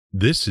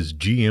This is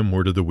GM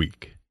Word of the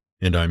Week,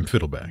 and I'm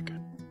Fiddleback.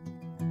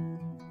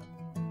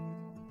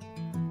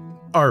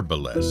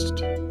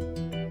 Arbalest.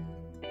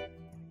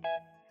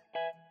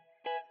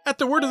 At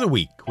the Word of the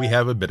Week, we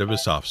have a bit of a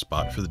soft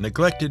spot for the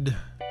neglected,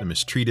 the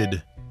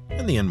mistreated,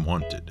 and the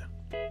unwanted.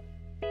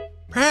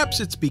 Perhaps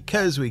it's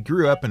because we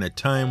grew up in a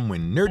time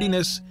when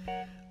nerdiness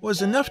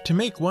was enough to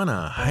make one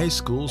a high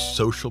school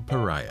social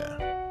pariah.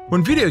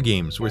 When video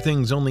games were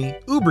things only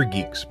uber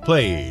geeks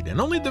played,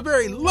 and only the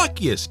very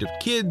luckiest of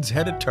kids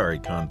had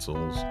Atari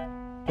consoles.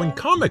 When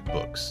comic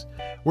books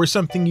were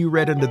something you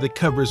read under the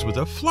covers with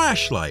a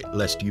flashlight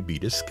lest you be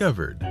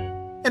discovered.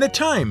 And a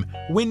time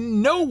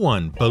when no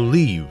one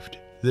believed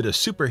that a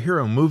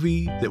superhero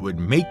movie that would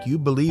make you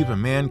believe a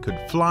man could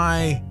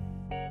fly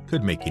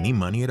could make any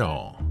money at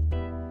all.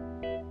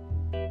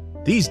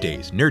 These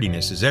days,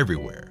 nerdiness is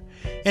everywhere.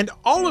 And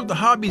all of the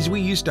hobbies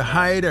we used to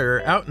hide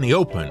are out in the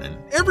open, and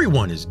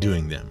everyone is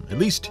doing them, at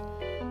least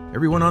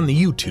everyone on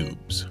the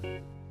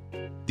YouTubes.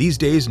 These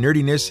days,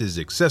 nerdiness is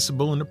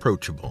accessible and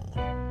approachable.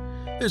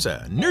 There's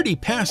a nerdy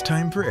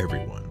pastime for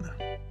everyone.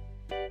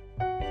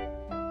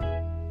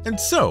 And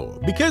so,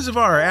 because of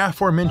our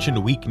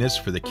aforementioned weakness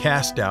for the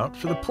cast out,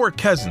 for the poor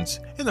cousins,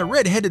 and the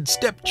red-headed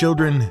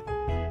stepchildren,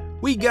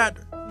 we got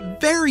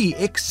very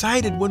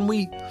excited when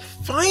we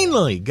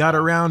finally got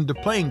around to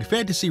playing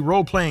fantasy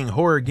role-playing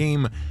horror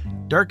game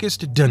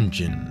Darkest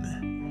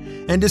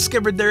Dungeon, and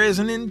discovered there is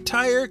an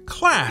entire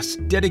class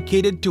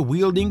dedicated to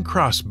wielding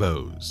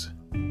crossbows.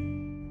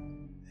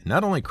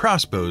 Not only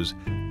crossbows,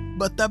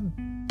 but the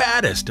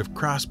baddest of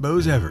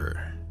crossbows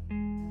ever,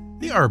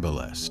 the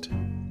Arbalest.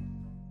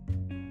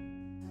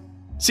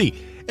 See,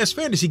 as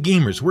fantasy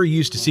gamers, we're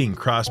used to seeing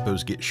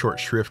crossbows get short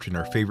shrift in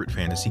our favorite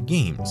fantasy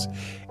games.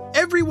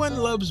 Everyone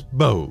loves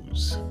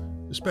bows,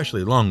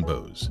 especially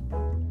longbows.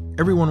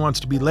 Everyone wants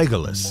to be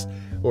Legolas,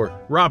 or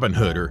Robin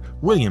Hood, or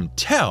William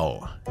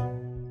Tell.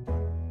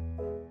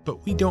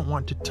 But we don't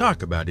want to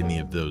talk about any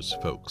of those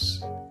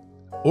folks.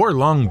 Or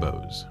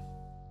longbows.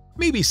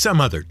 Maybe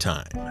some other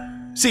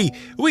time. See,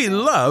 we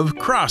love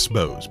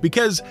crossbows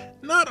because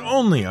not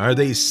only are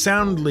they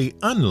soundly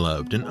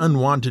unloved and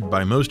unwanted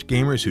by most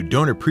gamers who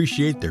don't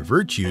appreciate their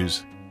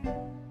virtues,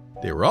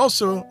 they were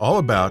also all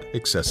about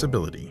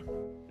accessibility.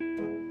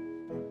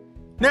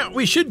 Now,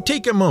 we should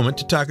take a moment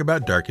to talk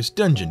about Darkest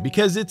Dungeon,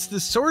 because it's the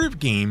sort of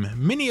game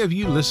many of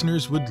you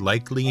listeners would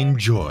likely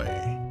enjoy,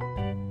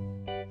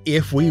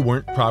 if we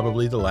weren't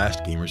probably the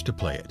last gamers to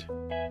play it.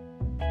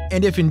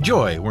 And if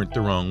enjoy weren't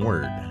the wrong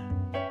word.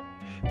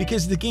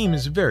 Because the game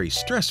is very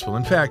stressful.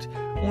 In fact,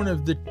 one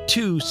of the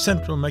two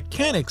central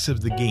mechanics of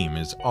the game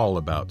is all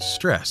about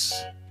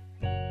stress.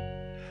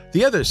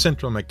 The other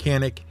central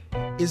mechanic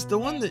is the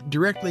one that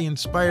directly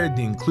inspired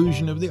the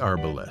inclusion of the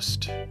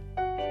Arbalest.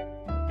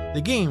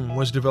 The game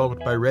was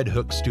developed by Red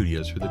Hook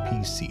Studios for the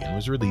PC and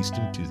was released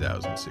in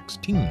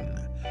 2016.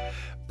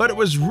 But it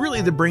was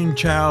really the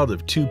brainchild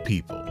of two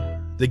people,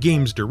 the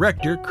game's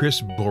director,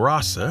 Chris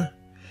Bourassa,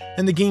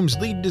 and the game's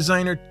lead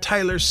designer,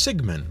 Tyler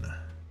Sigmund.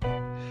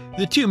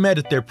 The two met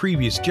at their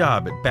previous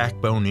job at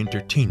Backbone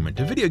Entertainment,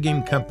 a video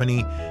game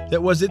company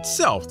that was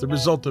itself the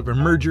result of a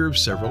merger of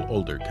several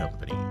older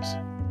companies.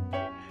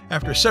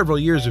 After several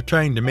years of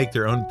trying to make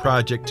their own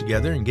project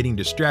together and getting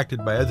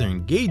distracted by other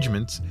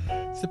engagements,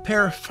 the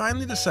pair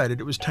finally decided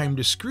it was time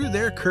to screw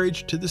their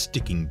courage to the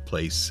sticking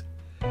place,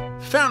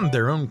 found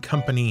their own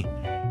company,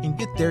 and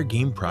get their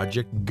game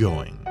project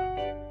going.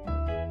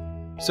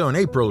 So in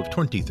April of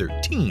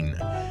 2013,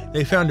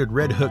 they founded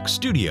Red Hook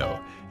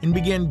Studio and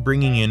began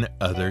bringing in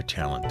other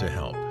talent to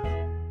help.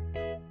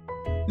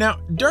 Now,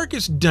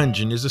 Darkest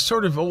Dungeon is a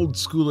sort of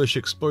old-schoolish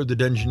explore the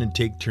dungeon and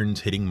take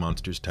turns hitting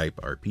monsters type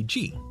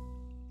RPG.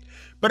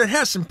 But it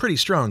has some pretty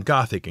strong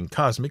gothic and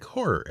cosmic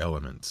horror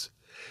elements.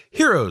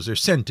 Heroes are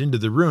sent into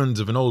the ruins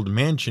of an old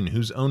mansion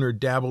whose owner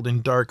dabbled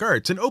in dark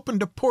arts and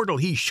opened a portal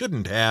he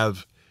shouldn't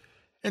have,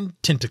 and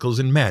tentacles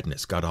and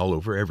madness got all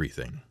over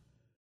everything.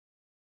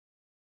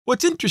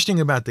 What's interesting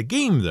about the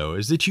game, though,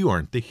 is that you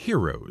aren't the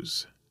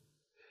heroes.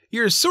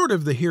 You're sort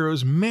of the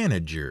hero's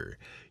manager.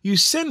 You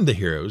send the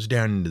heroes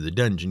down into the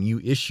dungeon, you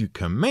issue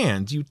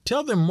commands, you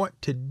tell them what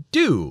to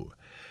do.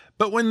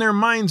 But when their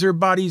minds or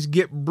bodies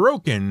get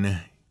broken,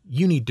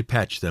 you need to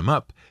patch them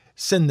up,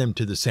 send them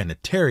to the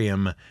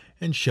sanitarium,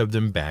 and shove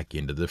them back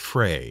into the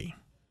fray.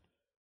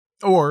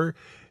 Or,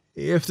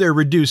 if they're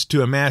reduced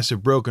to a mass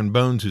of broken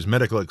bones whose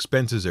medical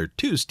expenses are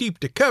too steep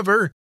to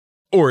cover,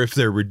 or if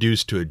they're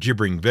reduced to a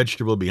gibbering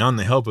vegetable beyond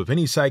the help of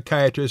any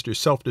psychiatrist or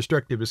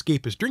self-destructive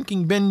escapist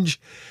drinking binge,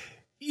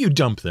 you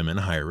dump them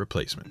and hire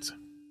replacements.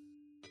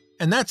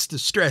 And that's the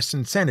stress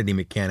and sanity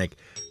mechanic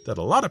that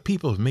a lot of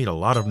people have made a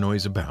lot of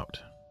noise about.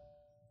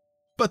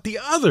 But the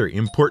other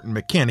important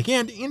mechanic,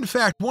 and in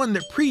fact one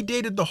that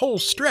predated the whole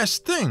stress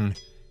thing,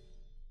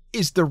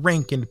 is the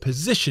rank and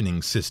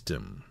positioning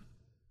system.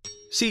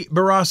 See,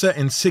 Bourassa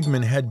and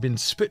Sigmund had been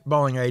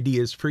spitballing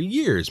ideas for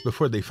years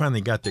before they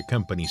finally got their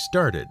company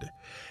started,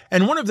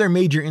 and one of their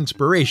major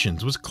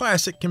inspirations was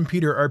classic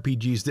computer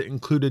RPGs that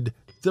included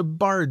The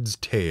Bard's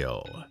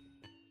Tale.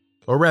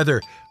 Or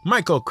rather,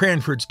 Michael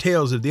Cranford's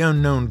Tales of the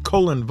Unknown,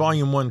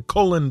 Volume 1,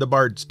 The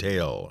Bard's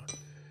Tale.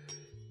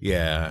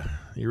 Yeah,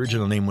 the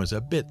original name was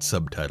a bit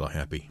subtitle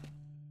happy.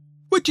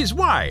 Which is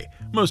why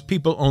most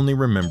people only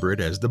remember it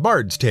as The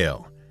Bard's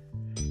Tale.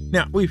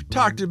 Now, we've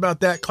talked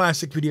about that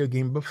classic video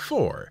game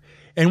before,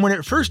 and when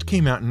it first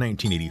came out in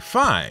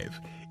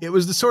 1985, it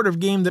was the sort of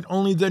game that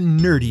only the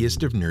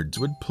nerdiest of nerds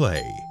would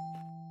play.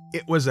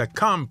 It was a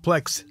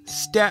complex,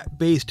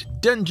 stat-based,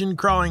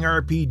 dungeon-crawling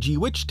RPG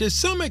which, to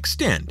some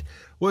extent,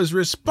 was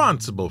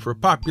responsible for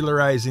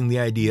popularizing the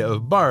idea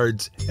of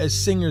bards as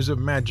singers of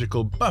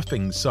magical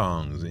buffing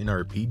songs in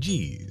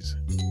RPGs.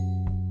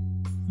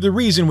 The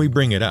reason we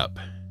bring it up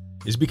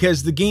is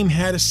because the game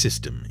had a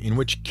system in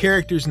which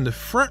characters in the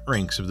front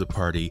ranks of the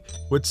party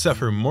would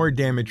suffer more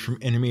damage from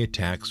enemy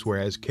attacks,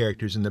 whereas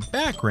characters in the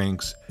back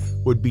ranks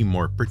would be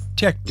more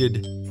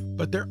protected,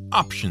 but their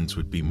options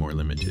would be more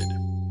limited.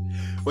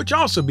 Which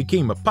also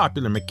became a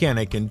popular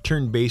mechanic in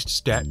turn-based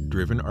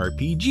stat-driven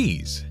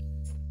RPGs.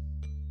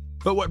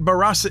 But what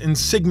Barasa and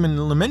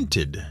Sigmund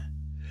lamented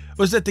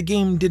was that the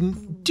game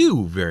didn't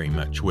do very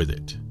much with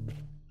it.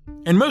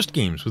 And most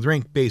games with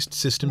rank-based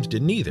systems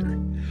didn't either.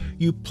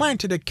 You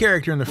planted a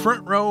character in the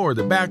front row or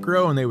the back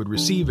row and they would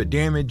receive a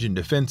damage and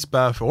defense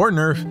buff or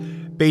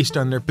nerf based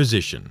on their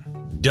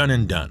position. Done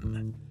and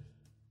done.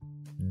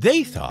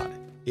 They thought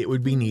it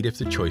would be neat if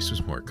the choice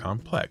was more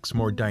complex,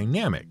 more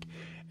dynamic,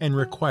 and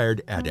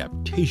required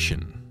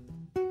adaptation.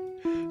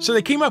 So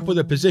they came up with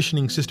a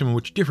positioning system in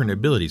which different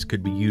abilities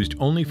could be used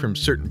only from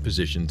certain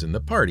positions in the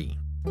party.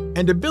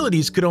 And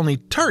abilities could only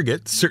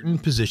target certain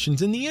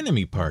positions in the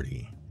enemy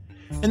party.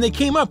 And they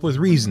came up with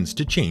reasons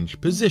to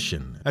change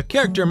position. A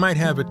character might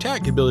have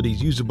attack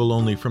abilities usable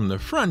only from the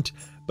front,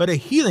 but a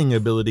healing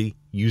ability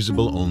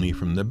usable only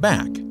from the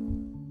back.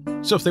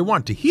 So if they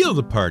want to heal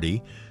the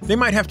party, they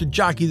might have to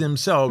jockey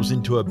themselves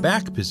into a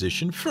back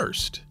position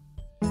first.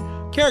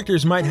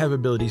 Characters might have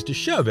abilities to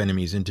shove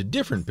enemies into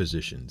different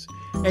positions,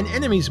 and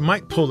enemies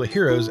might pull the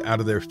heroes out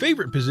of their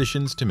favorite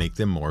positions to make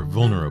them more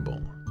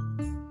vulnerable.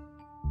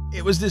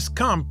 It was this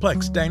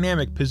complex,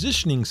 dynamic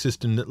positioning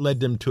system that led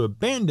them to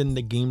abandon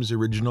the game's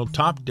original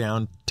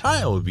top-down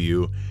tile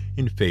view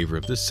in favor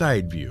of the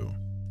side view.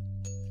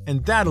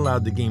 And that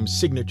allowed the game's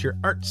signature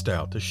art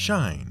style to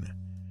shine.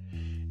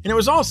 And it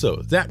was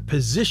also that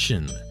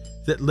position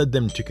that led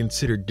them to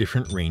consider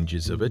different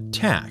ranges of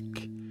attack: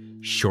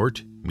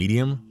 short,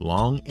 medium,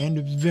 long,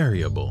 and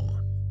variable.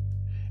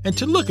 And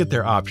to look at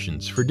their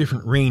options for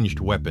different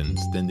ranged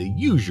weapons than the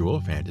usual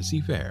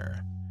fantasy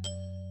fare.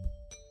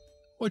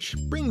 Which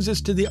brings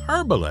us to the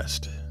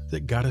arbalest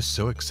that got us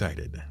so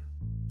excited.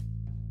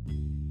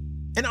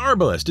 An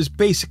arbalest is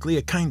basically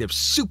a kind of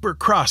super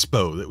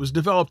crossbow that was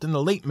developed in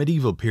the late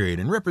medieval period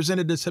and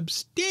represented a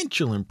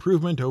substantial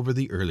improvement over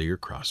the earlier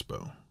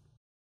crossbow.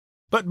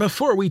 But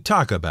before we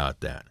talk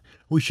about that,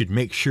 we should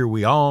make sure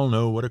we all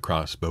know what a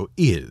crossbow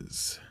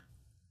is.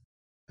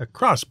 A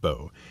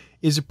crossbow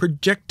is a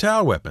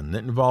projectile weapon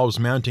that involves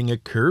mounting a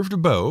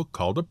curved bow,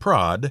 called a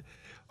prod,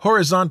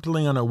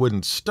 horizontally on a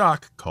wooden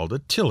stock called a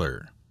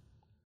tiller.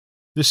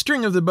 The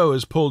string of the bow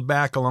is pulled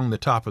back along the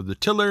top of the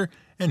tiller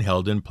and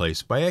held in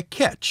place by a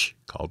catch,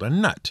 called a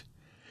nut.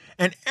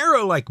 An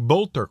arrow-like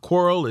bolt or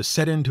quarrel is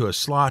set into a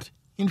slot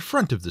in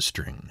front of the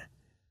string.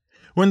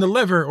 When the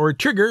lever or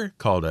trigger,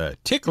 called a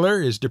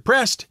tickler, is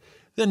depressed,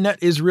 the nut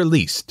is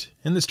released,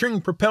 and the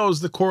string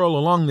propels the quarrel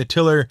along the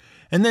tiller,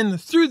 and then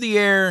through the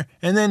air,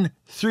 and then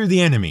through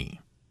the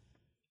enemy.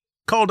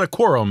 Called a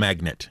quarrel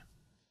magnet,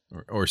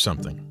 or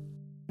something.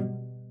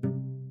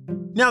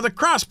 Now, the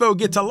crossbow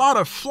gets a lot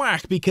of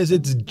flack because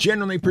it's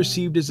generally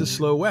perceived as a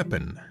slow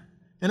weapon,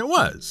 and it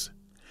was.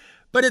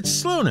 But its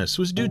slowness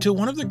was due to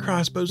one of the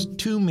crossbow's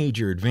two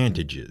major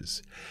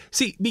advantages.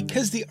 See,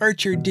 because the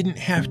archer didn't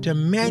have to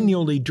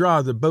manually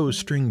draw the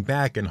bowstring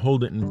back and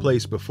hold it in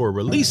place before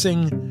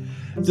releasing,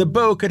 the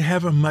bow could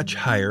have a much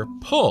higher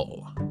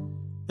pull.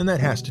 And that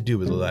has to do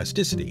with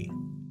elasticity.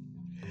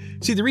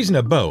 See, the reason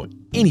a bow,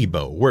 any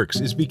bow, works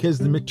is because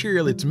the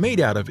material it's made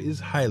out of is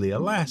highly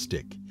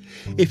elastic.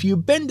 If you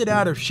bend it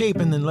out of shape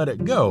and then let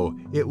it go,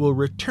 it will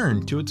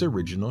return to its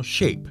original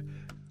shape,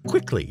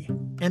 quickly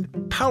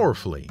and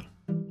powerfully.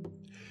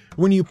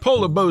 When you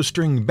pull a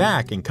bowstring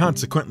back and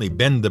consequently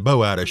bend the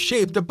bow out of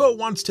shape, the bow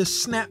wants to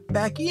snap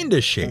back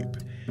into shape.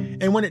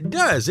 And when it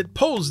does, it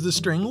pulls the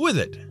string with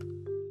it.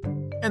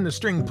 And the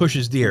string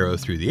pushes the arrow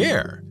through the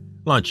air,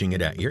 launching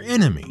it at your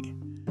enemy.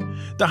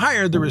 The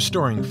higher the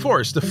restoring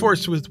force, the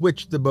force with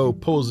which the bow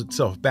pulls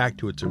itself back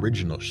to its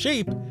original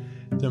shape,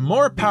 the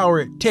more power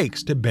it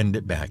takes to bend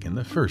it back in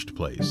the first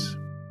place.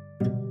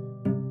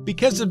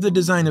 Because of the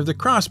design of the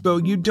crossbow,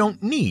 you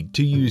don't need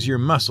to use your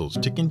muscles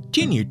to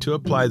continue to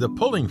apply the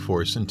pulling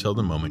force until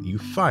the moment you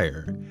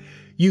fire.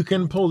 You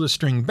can pull the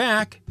string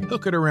back,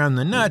 hook it around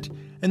the nut,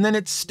 and then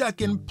it's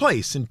stuck in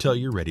place until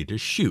you're ready to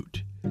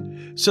shoot.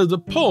 So the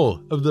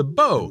pull of the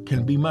bow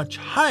can be much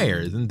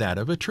higher than that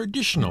of a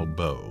traditional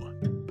bow.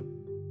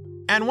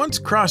 And once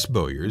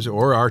crossbowyers,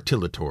 or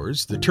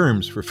artillators, the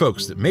terms for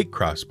folks that make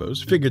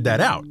crossbows, figured that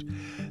out,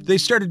 they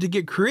started to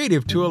get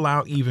creative to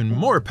allow even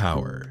more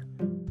power.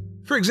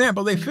 For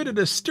example, they fitted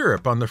a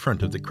stirrup on the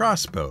front of the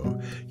crossbow.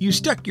 You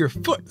stuck your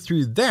foot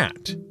through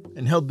that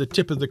and held the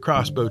tip of the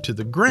crossbow to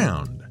the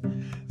ground.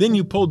 Then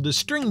you pulled the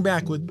string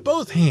back with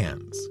both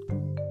hands.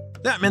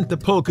 That meant the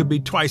pull could be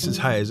twice as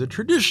high as a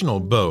traditional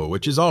bow,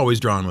 which is always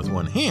drawn with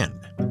one hand.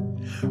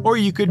 Or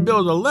you could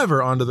build a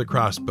lever onto the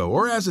crossbow,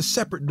 or as a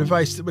separate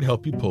device that would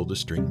help you pull the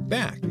string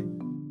back.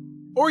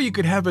 Or you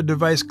could have a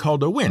device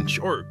called a winch,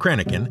 or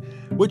crannikin,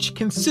 which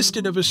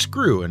consisted of a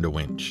screw and a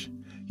winch.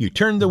 You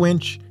turned the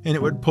winch, and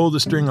it would pull the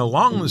string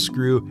along the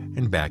screw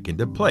and back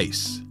into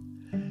place.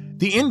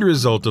 The end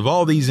result of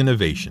all these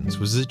innovations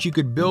was that you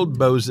could build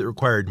bows that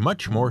required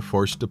much more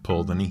force to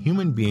pull than a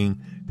human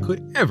being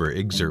could ever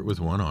exert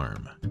with one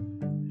arm.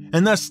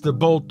 And thus the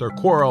bolt or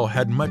quarrel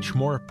had much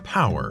more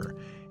power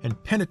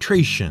and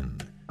penetration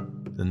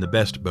than the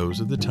best bows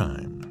of the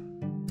time.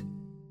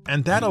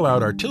 And that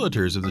allowed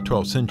artillators of the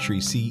 12th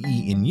century CE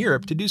in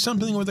Europe to do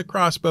something with a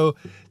crossbow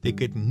they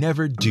could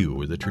never do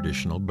with a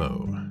traditional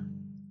bow.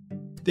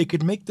 They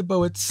could make the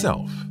bow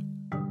itself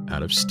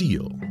out of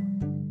steel.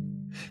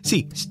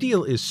 See,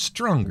 steel is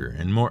stronger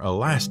and more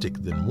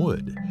elastic than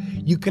wood.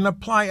 You can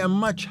apply a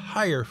much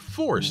higher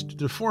force to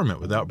deform it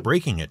without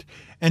breaking it,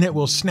 and it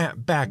will snap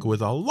back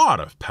with a lot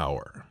of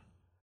power.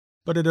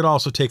 But it'd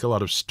also take a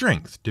lot of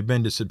strength to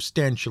bend a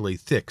substantially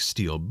thick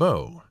steel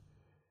bow.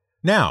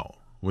 Now,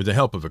 with the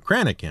help of a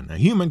crannikin, a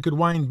human could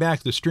wind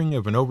back the string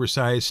of an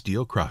oversized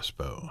steel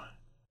crossbow.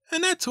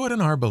 And that's what an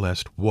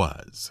arbalest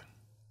was.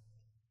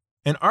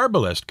 An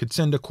arbalest could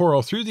send a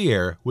quarrel through the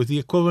air with the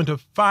equivalent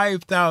of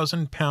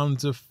 5,000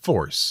 pounds of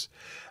force,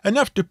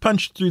 enough to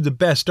punch through the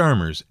best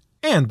armors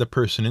and the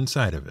person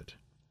inside of it.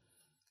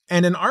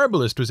 And an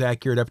arbalest was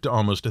accurate up to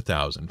almost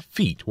 1,000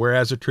 feet,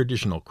 whereas a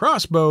traditional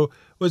crossbow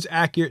was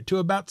accurate to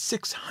about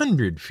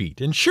 600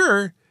 feet. And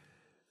sure,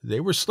 they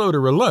were slow to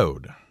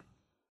reload.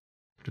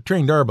 But a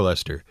trained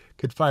arbalester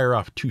could fire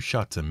off 2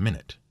 shots a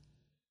minute.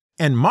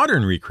 And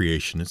modern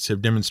recreationists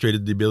have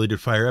demonstrated the ability to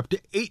fire up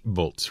to 8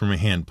 bolts from a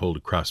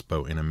hand-pulled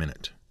crossbow in a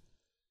minute.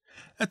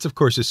 That's of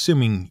course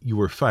assuming you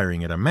were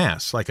firing at a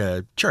mass, like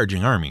a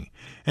charging army,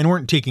 and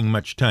weren't taking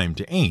much time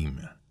to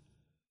aim.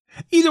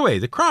 Either way,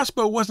 the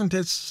crossbow wasn't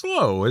as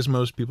slow as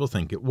most people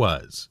think it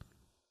was.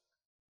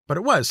 But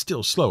it was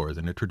still slower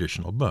than a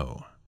traditional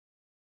bow.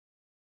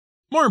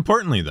 More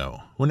importantly,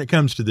 though, when it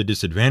comes to the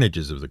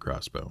disadvantages of the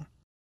crossbow,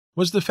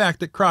 was the fact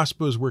that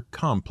crossbows were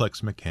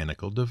complex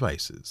mechanical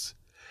devices.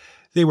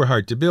 They were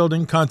hard to build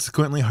and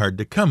consequently hard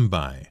to come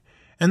by,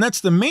 and that's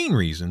the main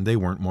reason they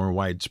weren't more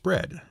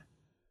widespread.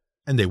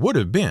 And they would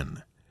have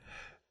been,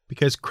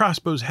 because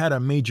crossbows had a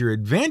major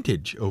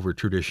advantage over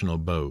traditional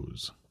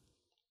bows.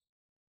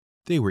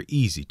 They were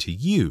easy to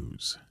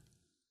use.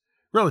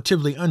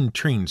 Relatively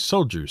untrained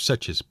soldiers,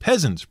 such as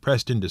peasants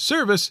pressed into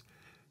service,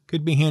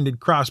 could be handed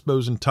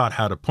crossbows and taught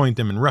how to point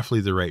them in roughly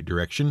the right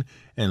direction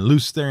and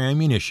loose their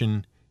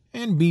ammunition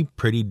and be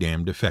pretty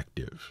damned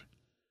effective,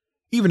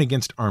 even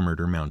against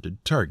armored or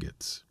mounted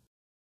targets.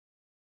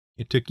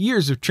 It took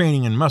years of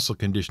training and muscle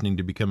conditioning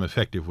to become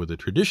effective with a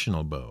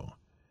traditional bow,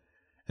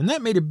 and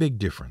that made a big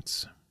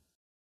difference.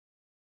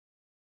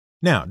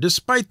 Now,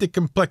 despite the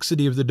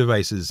complexity of the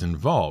devices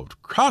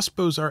involved,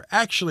 crossbows are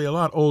actually a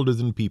lot older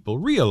than people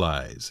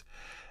realize,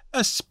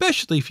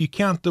 especially if you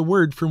count the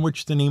word from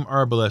which the name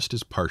arbalest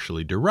is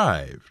partially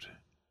derived.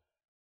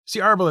 See,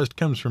 arbalest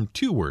comes from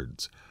 2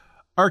 words,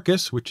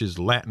 arcus, which is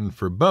Latin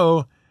for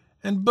bow,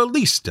 and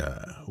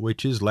ballista,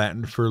 which is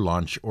Latin for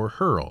launch or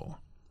hurl.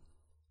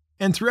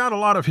 And throughout a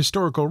lot of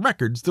historical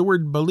records, the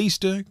word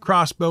ballista,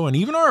 crossbow, and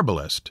even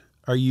arbalest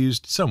are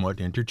used somewhat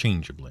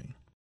interchangeably.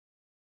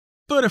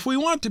 But if we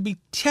want to be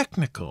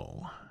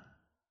technical,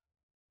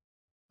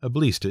 a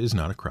ballista is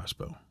not a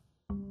crossbow.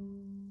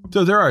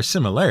 Though there are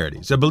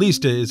similarities. A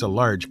ballista is a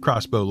large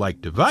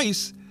crossbow-like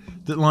device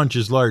that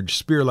launches large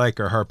spear-like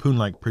or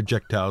harpoon-like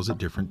projectiles at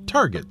different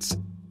targets.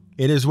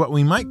 It is what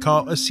we might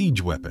call a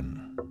siege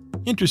weapon.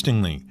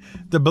 Interestingly,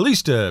 the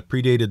ballista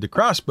predated the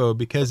crossbow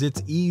because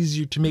it's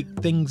easier to make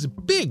things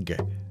big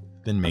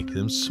than make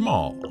them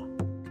small.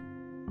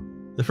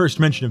 The first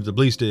mention of the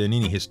ballista in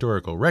any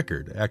historical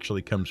record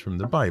actually comes from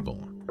the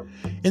Bible.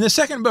 In the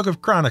 2nd book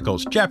of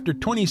Chronicles, chapter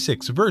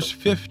 26, verse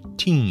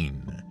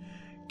 15,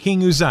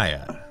 King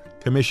Uzziah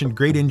commissioned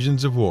great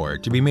engines of war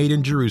to be made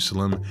in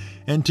Jerusalem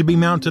and to be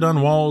mounted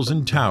on walls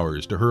and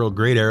towers to hurl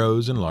great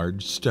arrows and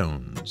large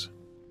stones.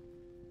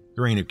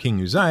 The reign of King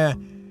Uzziah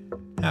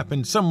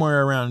happened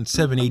somewhere around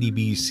 780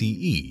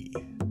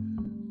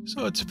 BCE,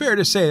 so it's fair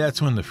to say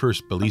that's when the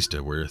first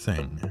ballista were a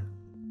thing.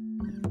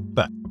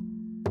 But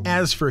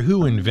as for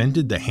who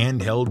invented the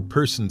handheld,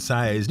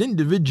 person-sized,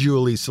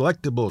 individually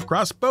selectable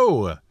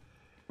crossbow,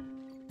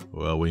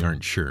 well, we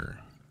aren't sure.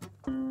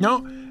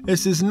 No,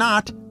 this is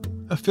not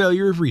a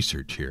failure of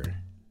research here.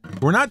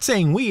 We're not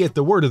saying we at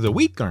the Word of the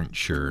Week aren't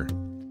sure.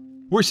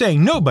 We're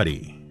saying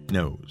nobody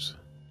knows.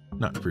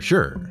 Not for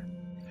sure.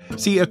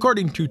 See,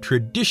 according to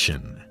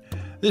tradition,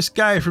 this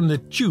guy from the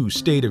Chu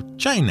state of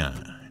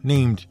China,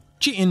 named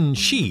Qin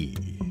Shi,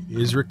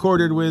 is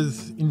recorded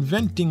with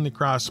inventing the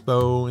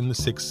crossbow in the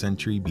 6th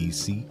century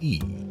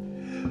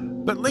BCE.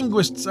 But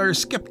linguists are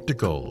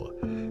skeptical,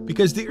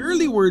 because the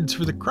early words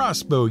for the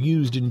crossbow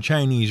used in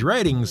Chinese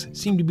writings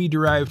seem to be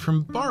derived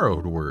from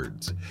borrowed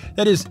words.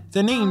 That is,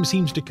 the name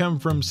seems to come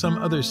from some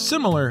other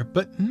similar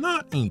but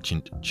not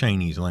ancient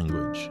Chinese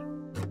language.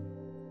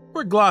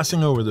 We're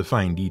glossing over the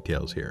fine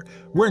details here.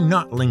 We're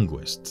not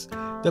linguists.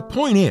 The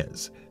point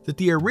is that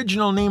the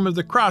original name of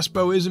the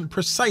crossbow isn't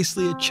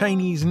precisely a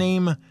Chinese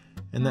name,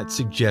 and that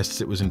suggests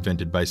it was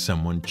invented by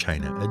someone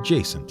China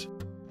adjacent.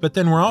 But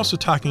then we're also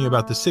talking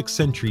about the 6th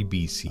century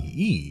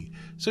BCE,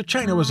 so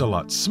China was a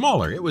lot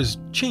smaller, it was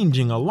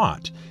changing a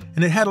lot,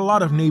 and it had a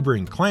lot of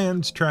neighboring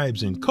clans,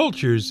 tribes, and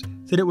cultures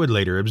that it would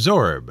later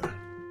absorb.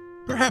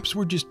 Perhaps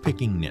we're just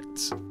picking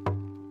nits.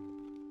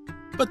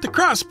 But the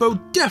crossbow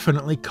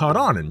definitely caught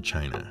on in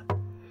China.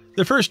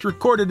 The first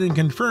recorded and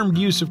confirmed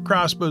use of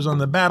crossbows on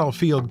the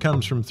battlefield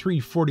comes from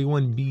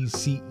 341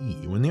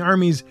 BCE, when the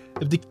armies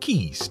of the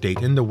Qi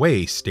state and the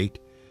Wei state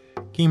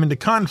came into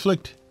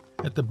conflict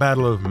at the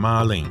Battle of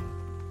Ma Ling.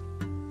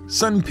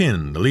 Sun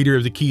Pin, the leader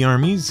of the Qi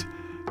armies,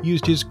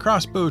 used his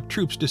crossbow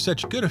troops to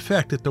such good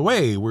effect that the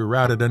Wei were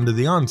routed under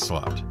the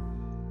onslaught.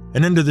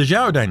 And under the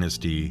Zhou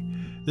dynasty,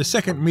 the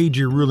second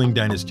major ruling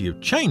dynasty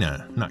of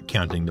China, not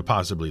counting the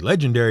possibly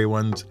legendary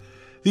ones,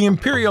 the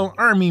imperial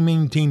army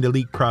maintained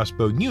elite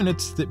crossbow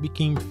units that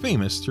became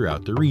famous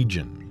throughout the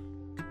region.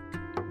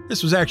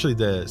 This was actually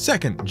the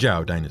second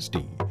Zhou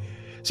dynasty.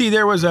 See,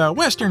 there was a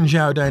Western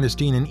Zhou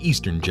dynasty and an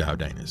Eastern Zhou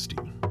dynasty.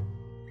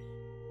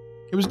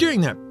 It was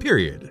during that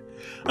period,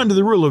 under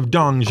the rule of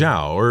Dong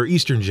Zhao or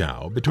Eastern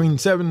Zhao, between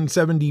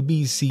 770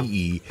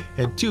 BCE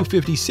and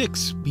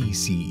 256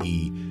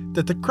 BCE,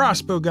 that the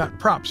crossbow got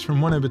props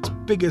from one of its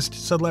biggest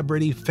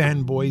celebrity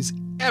fanboys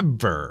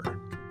ever,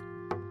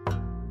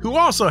 who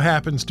also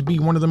happens to be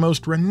one of the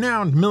most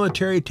renowned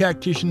military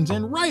tacticians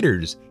and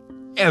writers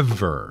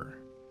ever.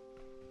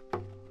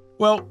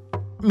 Well,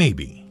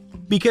 maybe,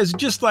 because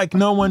just like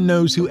no one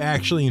knows who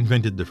actually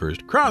invented the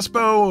first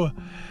crossbow,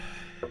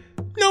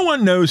 no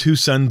one knows who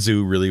Sun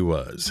Tzu really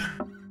was.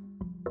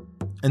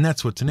 And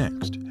that's what's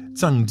next.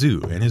 Sun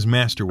Tzu and his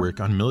masterwork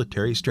on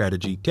military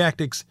strategy,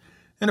 tactics,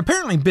 and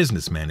apparently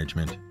business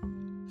management,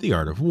 The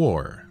Art of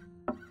War.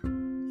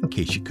 In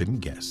case you couldn't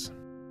guess.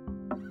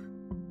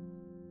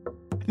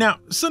 Now,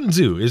 Sun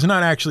Tzu is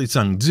not actually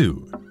Sun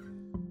Tzu.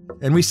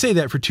 And we say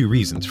that for two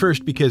reasons.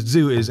 First, because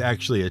Tzu is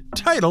actually a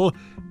title,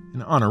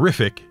 an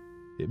honorific.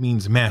 It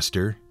means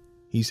master.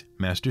 He's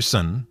Master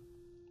Sun.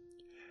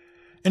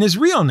 And his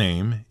real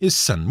name is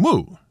Sun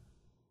Wu.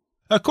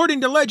 According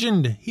to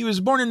legend, he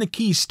was born in the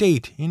Qi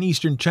state in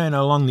eastern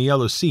China along the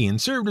Yellow Sea and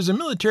served as a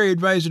military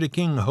advisor to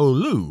King Hou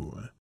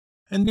Lu.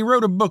 And he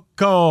wrote a book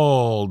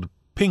called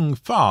Ping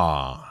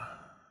Fa,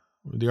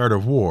 The Art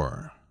of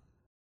War,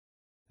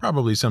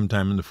 probably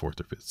sometime in the 4th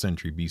or 5th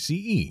century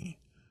BCE,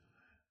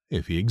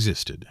 if he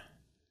existed.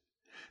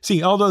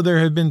 See, although there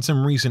have been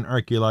some recent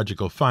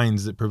archaeological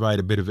finds that provide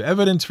a bit of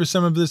evidence for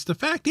some of this, the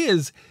fact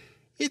is,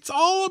 it's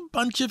all a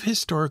bunch of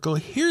historical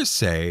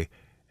hearsay,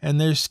 and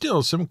there's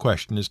still some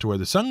question as to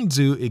whether Sun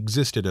Tzu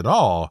existed at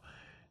all,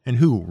 and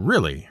who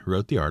really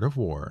wrote The Art of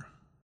War.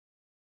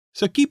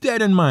 So keep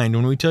that in mind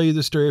when we tell you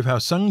the story of how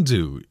Sun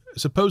Tzu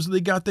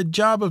supposedly got the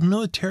job of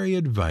military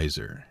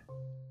advisor.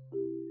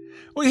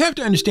 What you have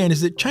to understand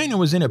is that China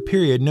was in a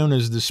period known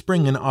as the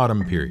Spring and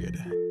Autumn period.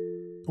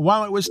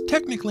 While it was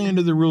technically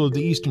under the rule of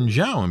the Eastern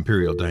Zhou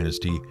imperial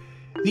dynasty,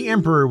 the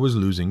emperor was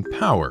losing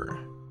power.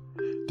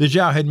 The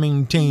Zhou had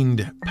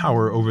maintained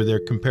power over their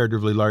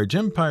comparatively large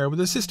empire with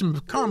a system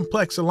of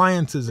complex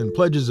alliances and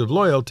pledges of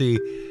loyalty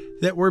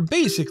that were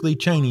basically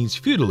Chinese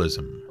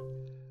feudalism.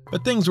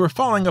 But things were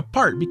falling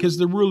apart because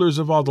the rulers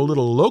of all the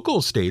little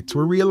local states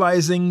were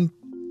realizing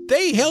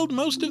they held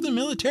most of the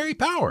military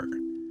power.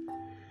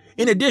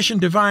 In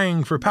addition to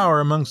vying for power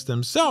amongst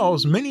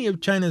themselves, many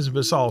of China's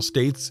vassal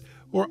states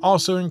were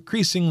also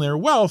increasing their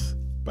wealth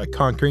by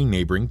conquering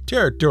neighboring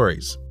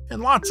territories.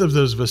 And lots of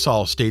those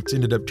vassal states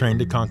ended up trying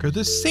to conquer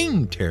the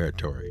same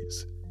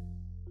territories.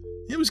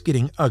 It was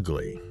getting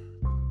ugly.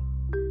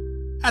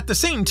 At the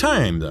same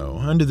time, though,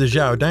 under the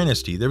Zhou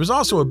dynasty, there was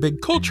also a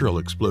big cultural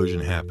explosion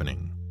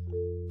happening.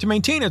 To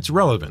maintain its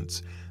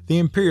relevance, the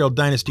imperial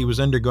dynasty was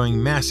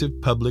undergoing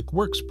massive public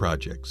works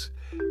projects.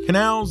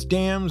 Canals,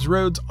 dams,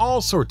 roads,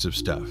 all sorts of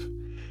stuff.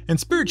 And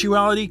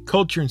spirituality,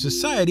 culture, and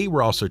society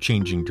were also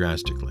changing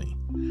drastically.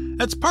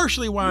 That's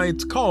partially why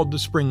it's called the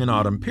Spring and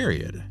Autumn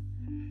period.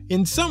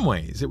 In some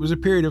ways, it was a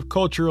period of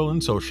cultural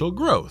and social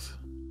growth,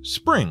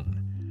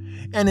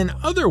 spring, and in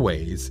other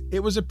ways,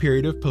 it was a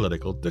period of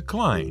political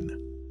decline,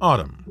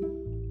 autumn.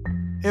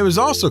 It was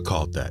also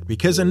called that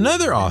because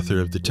another author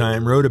of the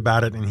time wrote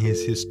about it in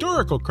his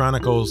historical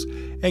chronicles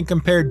and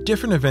compared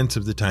different events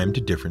of the time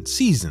to different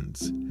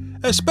seasons,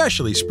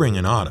 especially spring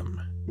and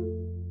autumn.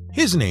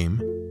 His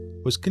name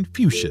was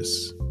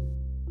Confucius,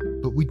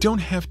 but we don't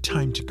have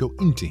time to go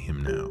into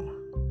him now.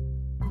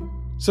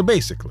 So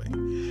basically,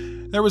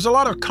 there was a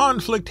lot of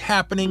conflict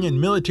happening and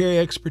military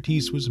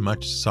expertise was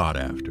much sought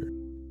after.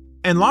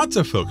 And lots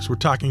of folks were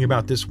talking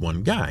about this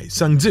one guy,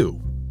 Sun Tzu.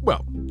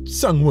 Well,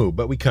 Sun Wu,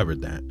 but we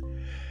covered that.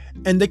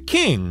 And the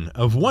king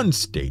of one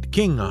state,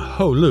 King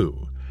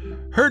Holu,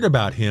 heard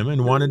about him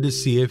and wanted to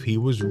see if he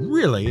was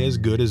really as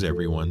good as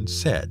everyone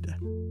said.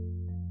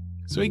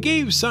 So he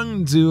gave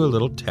Sun Tzu a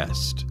little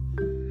test.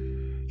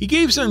 He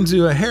gave Sun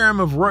Tzu a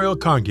harem of royal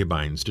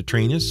concubines to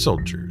train his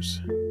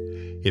soldiers.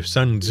 If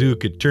Sun Tzu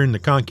could turn the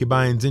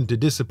concubines into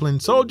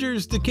disciplined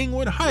soldiers, the king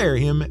would hire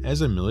him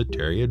as a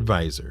military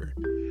advisor.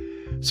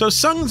 So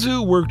Sun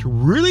Tzu worked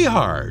really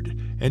hard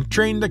and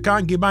trained the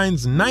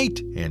concubines night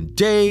and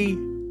day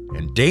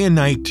and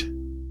night,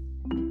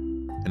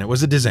 and it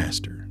was a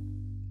disaster.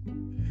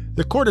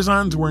 The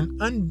courtesans were an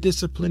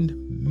undisciplined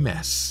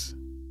mess.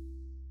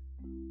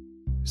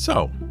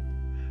 So,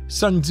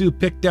 Sun Tzu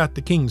picked out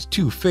the king's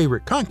 2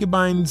 favorite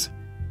concubines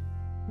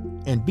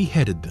and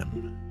beheaded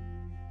them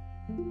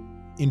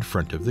in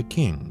front of the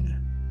king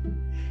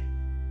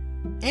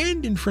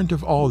and in front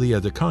of all the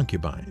other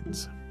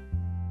concubines.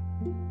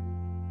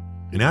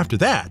 And after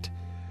that,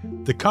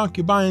 the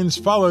concubines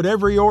followed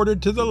every order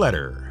to the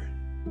letter.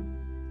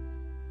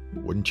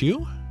 Wouldn't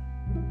you?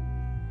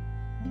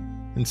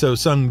 And so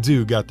Sun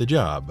Tzu got the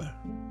job.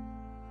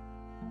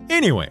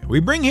 Anyway, we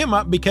bring him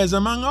up because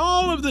among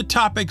all of the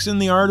topics in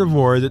the art of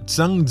war that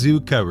Sun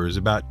Tzu covers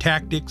about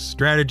tactics,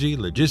 strategy,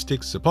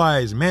 logistics,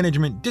 supplies,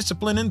 management,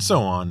 discipline, and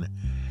so on,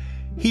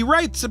 he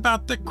writes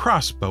about the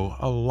crossbow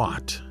a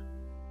lot.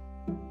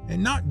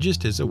 And not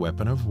just as a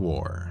weapon of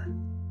war.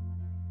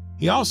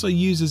 He also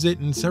uses it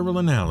in several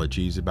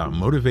analogies about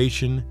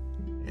motivation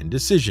and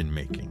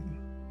decision-making.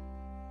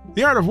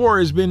 The Art of War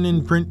has been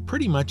in print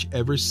pretty much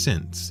ever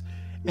since,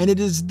 and it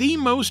is the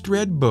most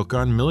read book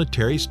on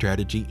military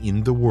strategy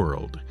in the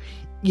world,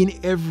 in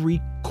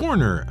every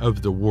corner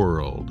of the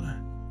world.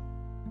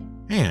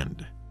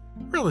 And,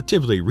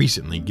 relatively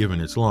recently given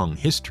its long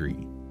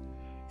history,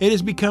 it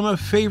has become a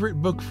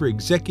favorite book for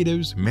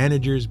executives,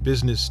 managers,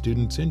 business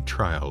students, and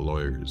trial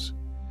lawyers.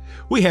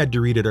 We had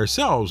to read it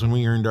ourselves when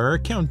we earned our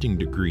accounting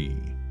degree.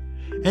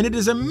 And it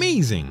is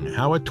amazing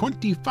how a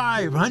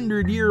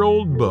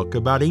 2,500-year-old book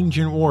about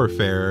ancient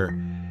warfare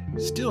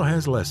still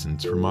has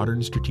lessons for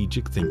modern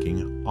strategic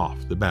thinking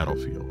off the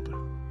battlefield.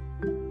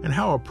 And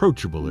how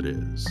approachable it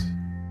is,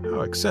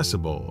 how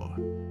accessible.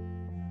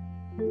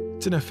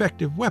 It's an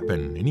effective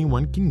weapon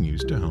anyone can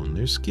use to hone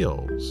their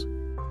skills.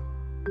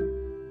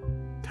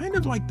 Kind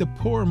of like the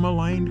poor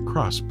maligned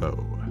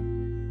crossbow.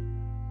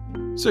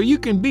 So you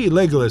can be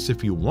Legolas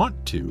if you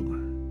want to.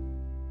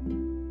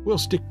 We'll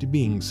stick to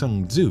being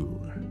Sun Tzu.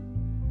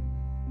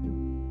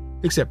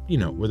 Except,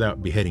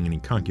 without beheading any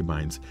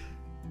concubines.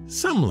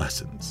 Some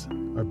lessons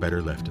are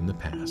better left in the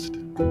past.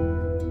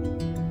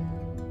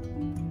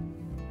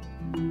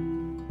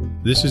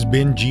 This has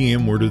been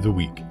GM Word of the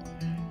Week.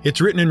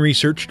 It's written and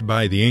researched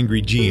by The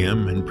Angry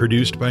GM and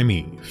produced by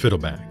me,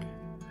 Fiddleback.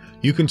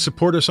 You can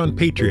support us on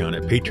Patreon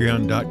at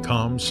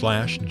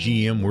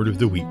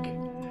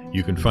patreon.com/GMWordOfTheWeek.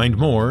 You can find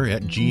more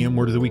at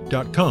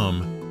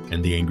gmwordoftheweek.com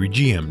and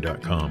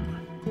theangrygm.com.